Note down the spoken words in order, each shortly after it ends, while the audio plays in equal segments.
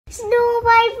Snow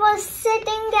White was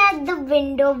sitting at the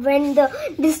window when the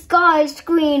disguised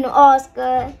queen asked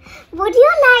her, "Would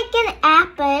you like an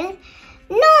apple?"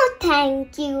 "No,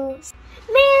 thank you."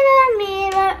 "Mirror,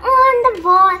 mirror on the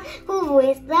wall, who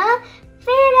is the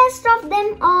fairest of them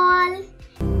all?"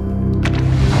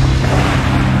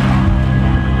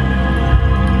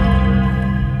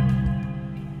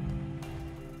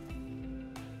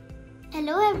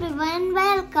 Hello everyone,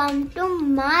 welcome to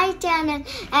my channel,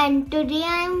 and today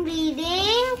I am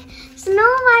reading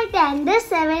Snow White and the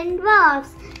Seven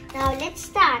Dwarfs. Now let's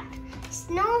start.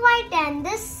 Snow White and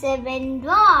the Seven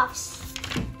Dwarfs.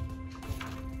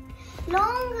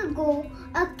 Long ago,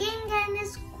 a king and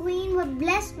his queen were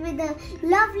blessed with a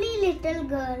lovely little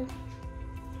girl.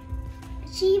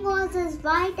 She was as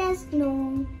white as snow.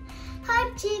 Her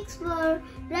cheeks were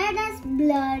red as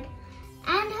blood,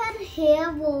 and her hair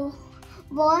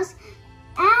was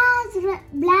as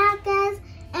black as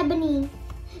ebony.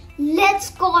 "Let's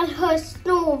call her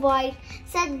Snow White,"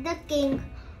 said the king.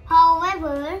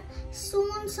 However,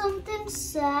 soon something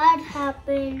sad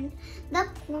happened. The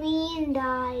queen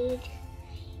died.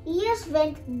 Years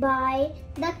went by.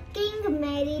 The king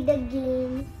married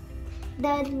again.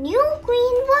 The new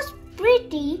queen was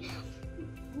pretty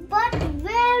but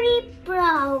very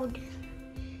proud.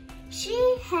 She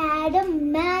had a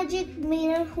magic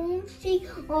mirror whom she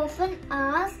often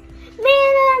asked,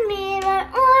 "Mirror, mirror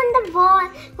on the wall,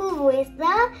 who is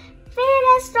the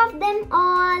fairest of them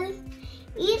all?"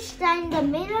 Each time the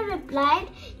mirror replied,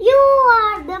 "You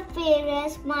are the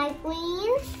fairest, my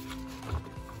queen."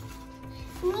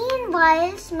 Meanwhile,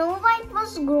 Snow White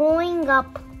was growing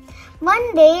up. One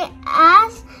day,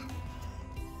 as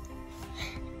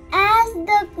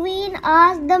the queen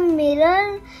asked the mirror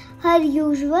her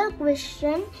usual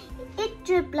question, it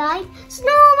replied,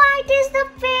 "Snow White is the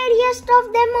fairest of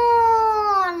them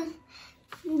all."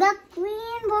 The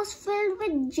queen was filled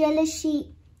with jealousy.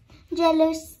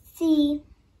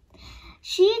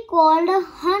 She called a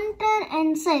hunter and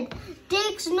said,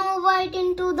 "Take Snow White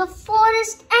into the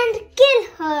forest and kill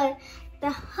her."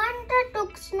 The hunter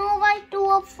took Snow White to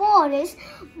a forest,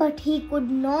 but he could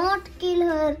not kill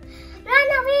her. "Run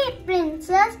away,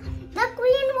 princess. The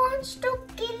queen wants to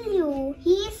kill you,"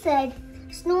 he said.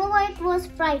 Snow White was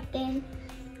frightened.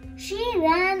 She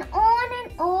ran on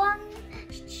and on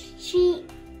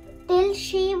till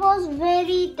she was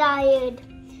very tired.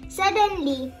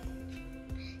 Suddenly,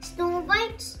 Snow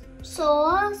White saw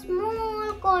a small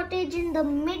cottage in the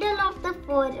middle of the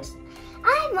forest.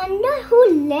 "I wonder who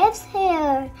lives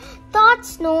here,"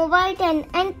 thought Snow White, and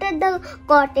entered the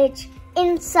cottage.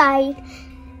 Inside,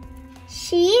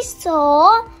 she saw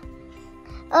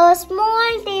a small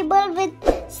table with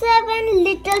 7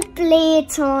 little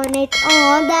plates on it.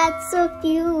 Oh, that's so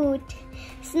cute.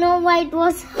 Snow White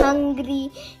was hungry.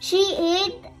 She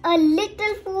ate a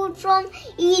little food from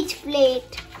each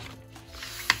plate.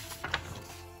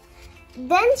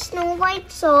 Then Snow White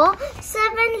saw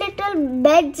 7 little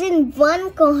beds in one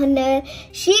corner.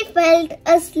 She fell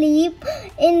asleep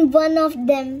in one of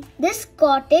them. This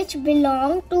cottage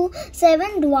belonged to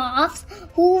 7 dwarfs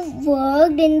who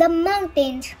worked in the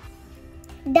mountains.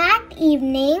 That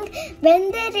evening, when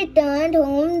they returned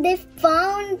home, they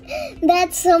found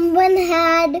that someone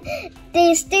had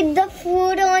tasted the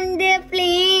food on their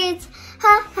plates.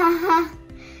 Ha ha ha!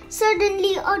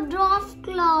 Suddenly, a dwarf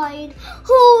cried,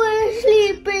 "Who is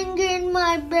sleeping in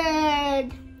my bed?"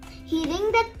 Hearing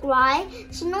the cry,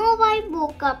 Snow White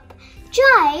woke up.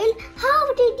 "Child, how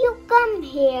did you come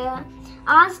here?"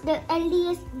 asked the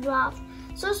eldest dwarf.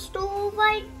 So Snow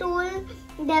White told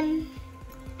them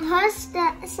her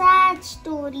sad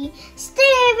story.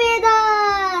 "Stay with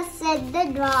us," said the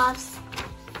dwarfs.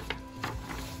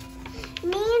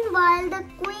 Meanwhile, the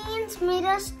queen's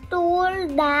mirrors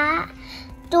told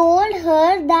her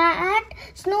that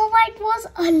Snow White was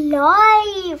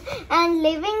alive and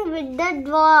living with the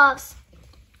dwarfs.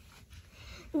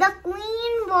 The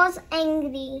queen was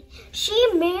angry. She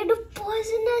made a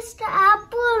poisonous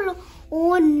apple.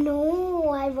 Oh no,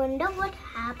 I wonder what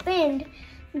happened.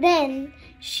 Then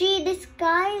she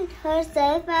disguised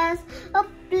herself as a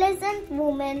pleasant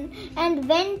woman and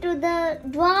went to the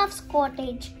dwarf's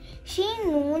cottage. She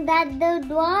knew that the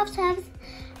dwarfs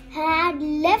had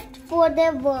left for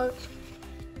their work.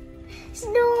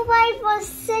 Snow White was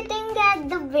sitting at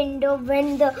the window when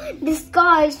the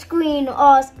disguised queen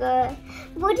asked her,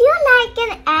 "Would you like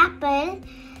an apple?"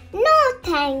 "No,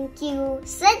 thank you,"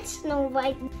 said Snow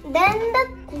White. Then the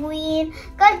queen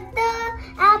cut the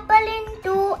apple in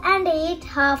two and ate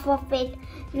half of it.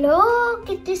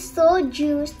 "Look, it is so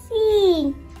juicy,"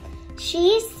 she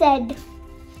said.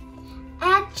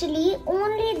 Actually,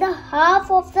 only the half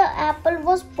of the apple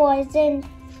was poisoned.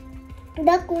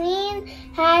 The queen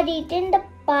had eaten the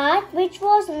part which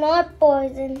was not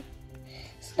poisoned.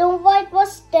 Snow White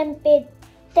was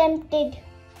tempted.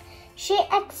 She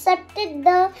accepted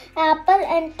the apple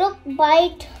and took a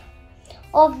bite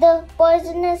of the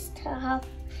poisonous half.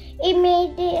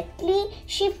 Immediately,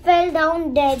 she fell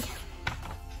down dead.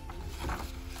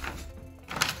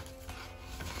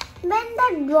 When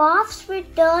the dwarfs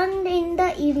returned in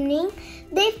the evening,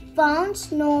 they found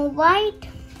Snow White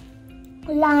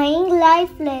lying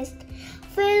lifeless.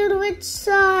 Filled with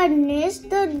sadness,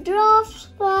 the dwarfs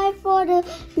cried for a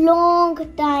long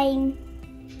time.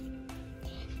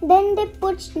 Then they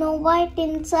put Snow White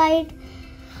inside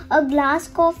a glass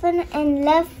coffin and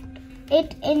left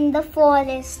it in the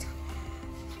forest.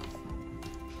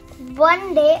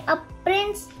 One day, a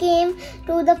prince came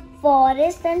to the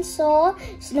forest and saw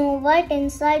Snow White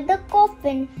inside the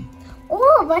coffin.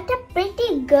 "Oh, what a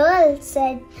pretty girl,"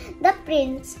 said the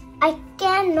prince. "I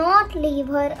cannot leave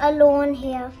her alone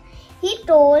here." He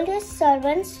told his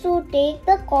servants to take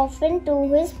the coffin to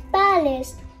his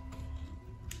palace.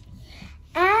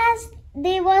 As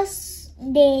they were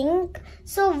staying,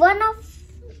 so one of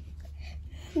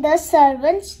the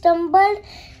servants stumbled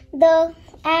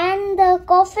and the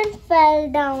coffin fell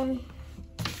down.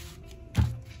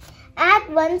 At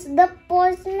once, the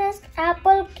poisonous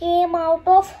apple came out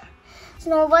of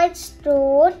Snow White's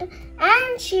throat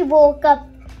and she woke up.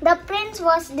 The prince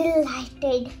was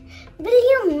delighted. "Will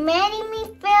you marry me,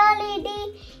 fair lady?"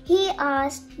 he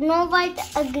asked. Snow White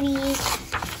agreed.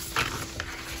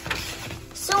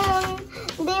 Soon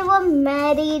they were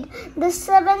married. The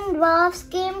 7 dwarfs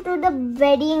came to the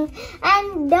wedding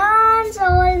and danced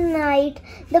all night.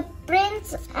 The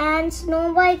prince and Snow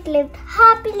White lived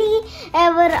happily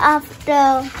ever after.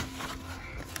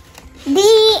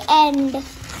 The end.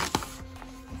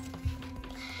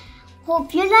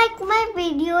 Hope you like my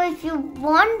video. If you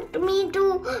want me to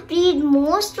read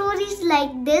more stories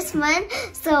like this one,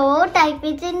 so type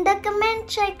it in the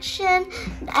comment section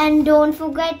and don't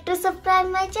forget to subscribe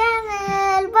my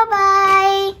channel. Bye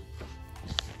bye.